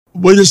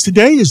With us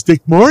today is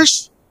Dick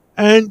Morris,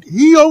 and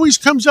he always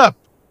comes up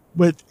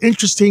with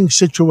interesting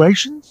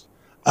situations.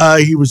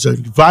 He was an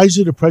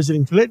advisor to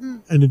President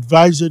Clinton, an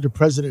advisor to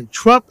President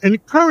Trump, and a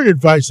current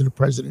advisor to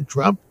President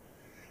Trump.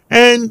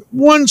 And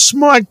one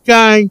smart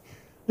guy,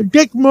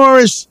 Dick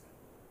Morris,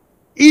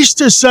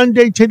 Easter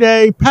Sunday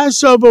today,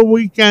 Passover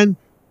weekend.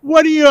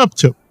 What are you up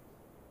to?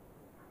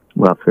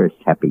 Well, first,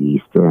 happy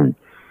Easter and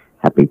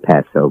happy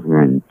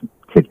Passover and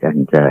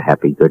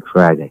happy Good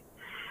Friday.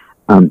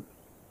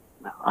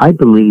 I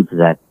believe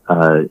that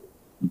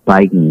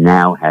Biden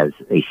now has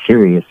a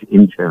serious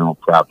internal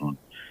problem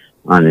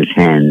on his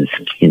hands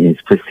in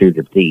his pursuit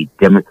of the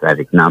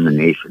Democratic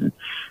nomination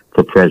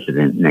for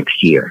president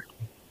next year.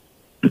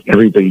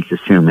 Everybody's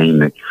assuming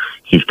that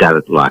he's got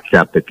it locked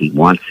up if he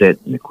wants it,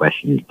 and the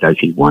question is, does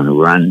he want to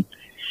run?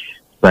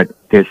 But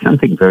there's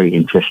something very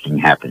interesting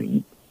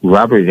happening.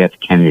 Robert F.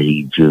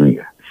 Kennedy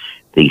Jr.,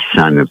 the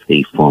son of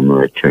the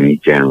former Attorney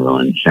General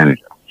and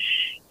Senator,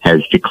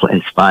 has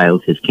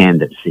filed his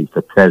candidacy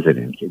for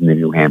president in the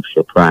New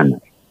Hampshire primary,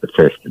 the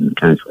first in the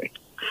country.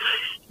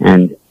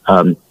 And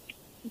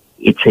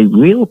it's a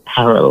real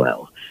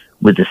parallel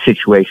with the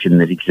situation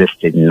that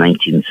existed in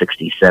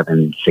 1967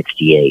 and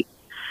 68.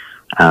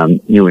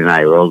 You and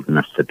I are old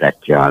enough for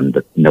that, John,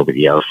 but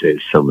nobody else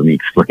is, so let me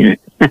explain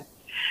it.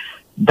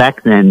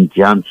 Back then,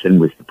 Johnson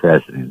was the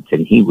president,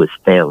 and he was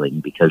failing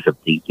because of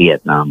the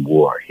Vietnam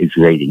War. His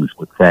ratings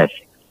were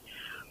crashing.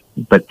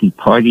 But the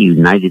party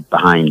united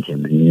behind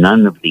him, and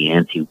none of the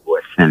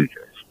anti-war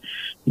senators,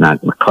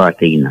 not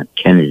McCarthy, not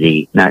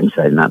Kennedy, not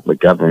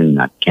McGovern,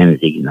 not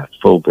Kennedy, not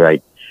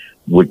Fulbright,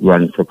 would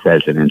run for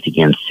president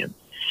against him.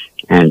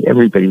 And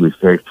everybody was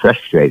very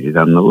frustrated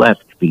on the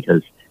left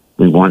because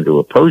we wanted to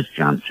oppose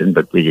Johnson,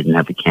 but we didn't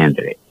have a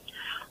candidate.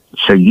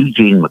 So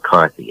Eugene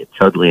McCarthy, a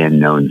totally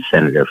unknown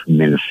senator from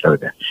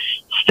Minnesota,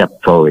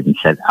 stepped forward and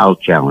said, "I'll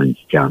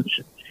challenge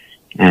Johnson."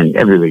 And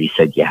everybody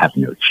said, "You have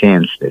no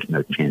chance. There's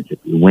no chance of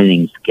you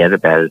winning. Forget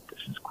about it.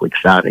 This is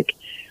quixotic."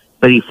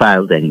 But he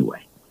filed anyway.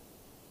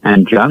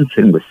 And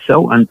Johnson was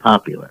so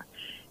unpopular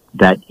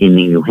that in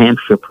the New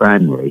Hampshire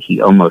primary,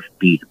 he almost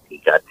beat him. He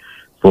got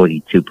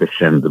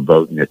 42% of the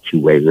vote in a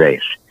two-way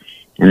race.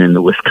 And in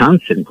the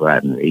Wisconsin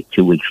primary,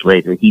 2 weeks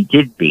later, he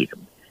did beat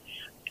him.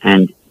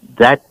 And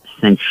that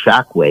sent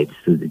shockwaves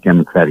through the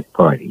Democratic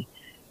Party.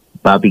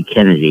 Bobby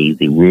Kennedy,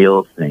 the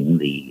real thing,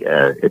 the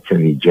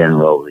Attorney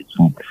General, the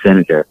former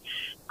senator,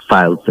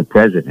 filed for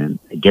president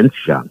against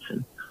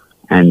Johnson.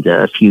 And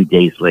a few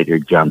days later,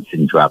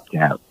 Johnson dropped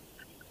out.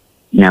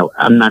 Now,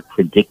 I'm not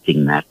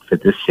predicting that for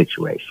this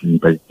situation,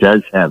 but it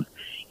does have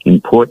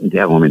important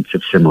elements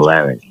of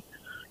similarity.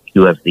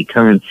 You have the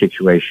current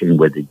situation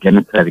where the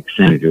Democratic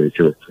senators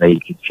are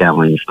afraid to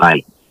challenge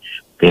Biden.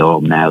 They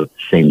all mouth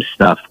the same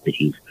stuff, that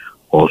he's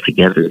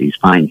altogether, he's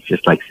fine. It's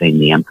just like saying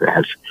the emperor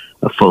has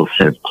a full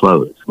set of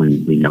clothes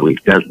when we know he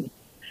doesn't.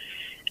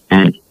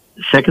 And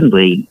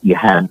secondly, you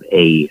have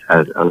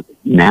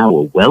now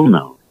a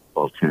well-known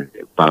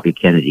alternative, Bobby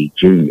Kennedy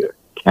Jr.,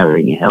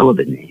 carrying a hell of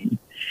a name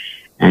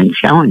and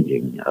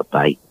challenging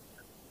Biden.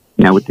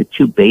 Now, with the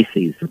two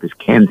bases of his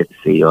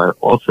candidacy are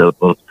also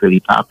both pretty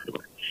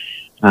popular.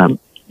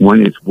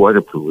 One is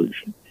water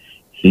pollution.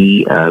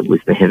 He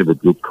was the head of a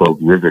group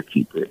called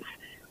Riverkeepers,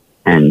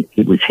 and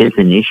it was his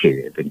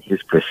initiative and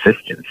his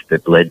persistence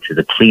that led to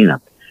the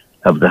cleanup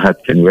of the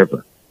Hudson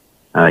River.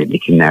 You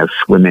can now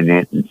swim in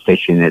it and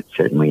fish in it,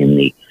 certainly in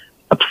the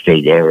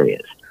upstate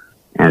areas.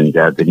 And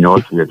the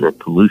North River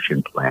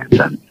pollution plant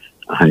on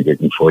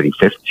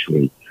 145th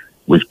Street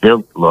was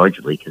built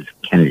largely because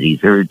of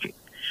Kennedy's urging.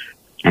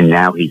 And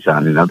now he's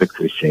on another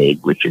crusade,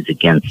 which is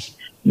against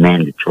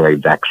mandatory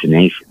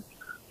vaccination.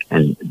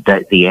 And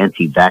that the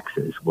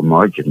anti-vaxxers were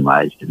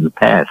marginalized in the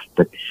past,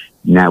 but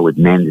now with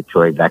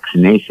mandatory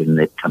vaccination,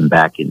 they've come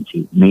back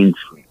into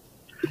mainstream.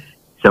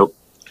 So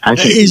I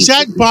think is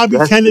that Bobby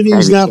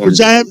Kennedy's now?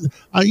 Because I have,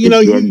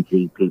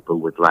 people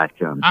would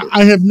latch on.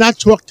 I have not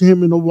talked to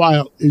him in a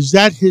while. Is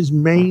that his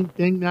main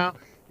thing now?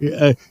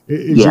 Is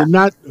it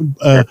not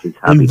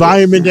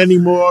environment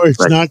anymore?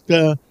 It's not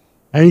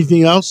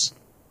anything else?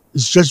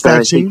 It's just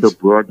vaccines? I think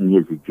he'll broaden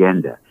his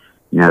agenda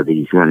now that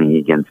he's running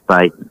against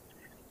Biden.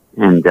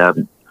 And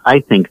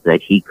I think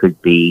that he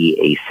could be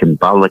a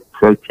symbolic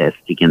protest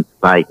against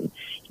Biden.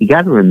 You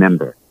got to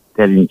remember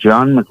that in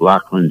John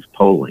McLaughlin's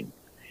polling,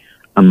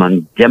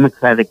 among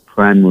Democratic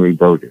primary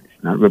voters,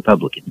 not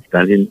Republicans,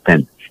 not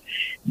independents,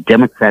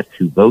 Democrats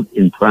who vote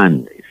in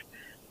primaries,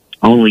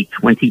 only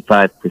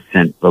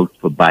 25% vote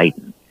for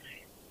Biden,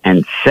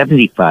 and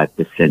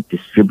 75%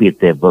 distribute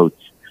their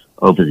votes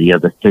over the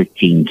other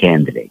 13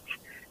 candidates.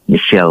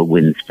 Michelle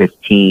wins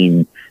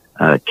 15,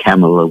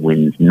 Kamala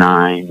wins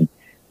 9,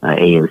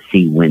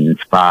 AOC wins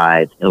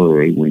 5,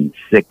 Hillary wins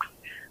 6,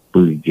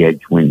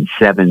 Buttigieg wins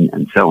 7,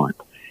 and so on.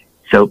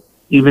 So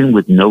even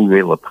with no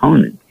real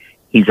opponent,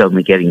 he's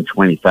only getting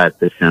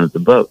 25% of the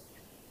vote.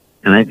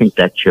 And I think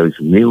that shows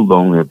real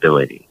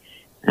vulnerability.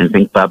 And I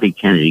think Bobby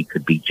Kennedy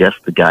could be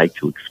just the guy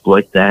to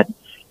exploit that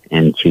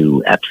and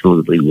to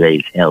absolutely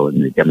raise hell in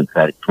the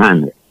Democratic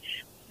primary.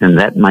 And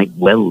that might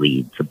well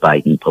lead to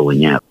Biden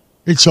pulling out.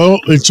 It's all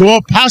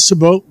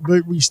possible,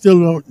 but we still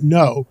don't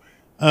know.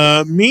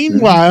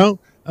 Meanwhile,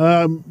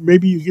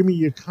 maybe you give me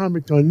your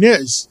comment on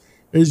this,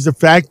 is the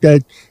fact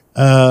that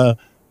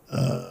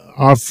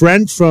our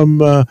friend from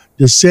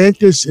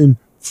DeSantis in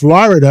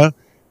Florida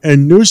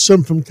and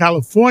Newsom from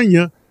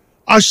California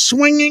are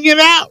swinging it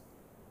out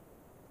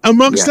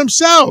amongst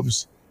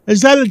themselves.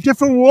 Is that a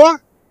different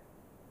war?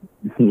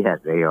 Yeah,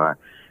 they are.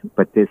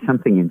 But there's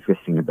something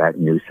interesting about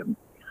Newsom.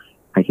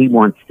 He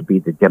wants to be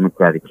the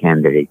Democratic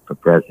candidate for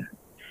president,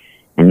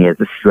 and he has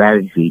a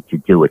strategy to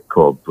do it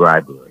called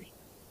bribery.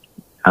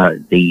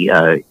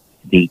 The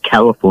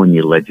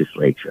California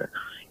legislature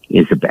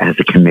has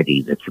a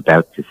committee that's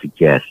about to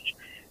suggest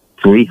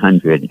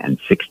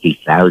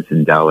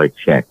 $360,000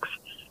 checks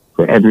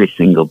for every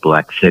single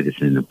black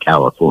citizen of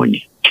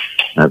California,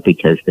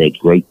 because their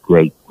great,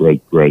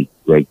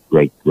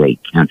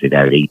 counted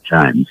out 8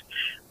 times,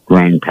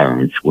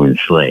 grandparents were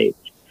enslaved.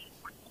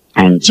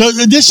 And so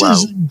this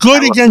is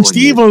good against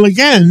evil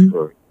again.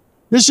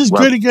 This is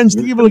good against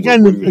evil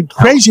again.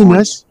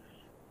 Craziness.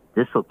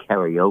 This will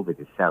carry over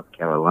to South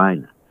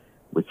Carolina,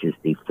 which is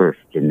the first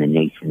in the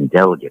nation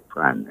delegate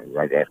primary,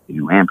 right after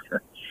New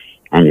Hampshire.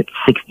 And it's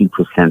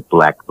 60%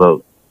 black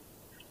vote.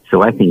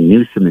 So I think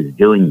Newsom is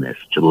doing this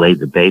to lay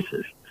the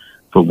basis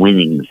for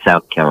winning the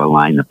South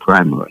Carolina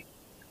primary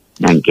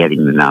and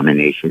getting the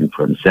nomination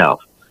for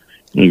himself.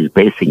 He's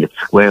basing it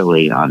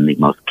squarely on the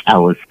most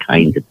callous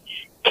kind of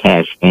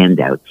cash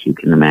handouts you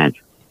can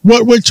imagine.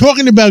 What we're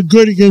talking about,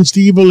 good against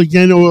evil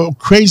again, or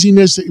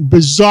craziness,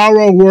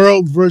 bizarro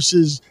world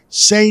versus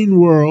sane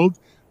world,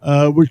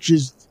 which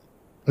is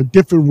a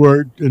different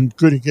word than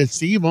good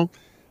against evil,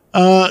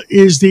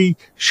 is the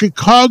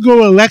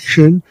Chicago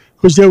election,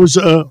 because there was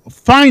a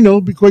final,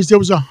 because there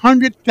was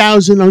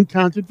 100,000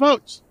 uncounted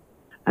votes.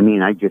 I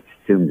mean, I just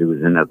assumed it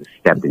was another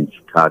step in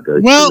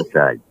Chicago's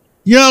suicide.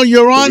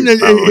 You're on.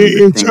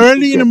 It's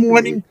early in the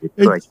morning.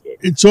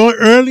 It's all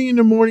early in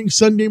the morning,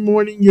 Sunday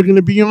morning. You're going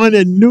to be on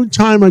at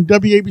noontime on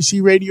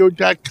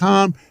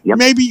WABCRadio.com. Yep.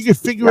 Maybe you can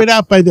figure it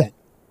out by then.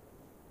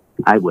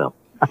 I will.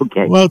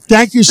 Okay. Well,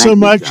 thank you so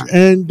much. John.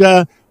 And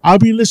I'll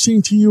be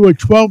listening to you at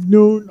 12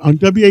 noon on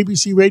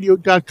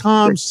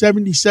WABCRadio.com,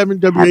 77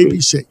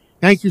 WABC.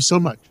 Thank you so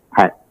much.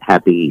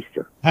 Happy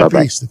Easter. Happy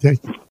Easter. Thank you.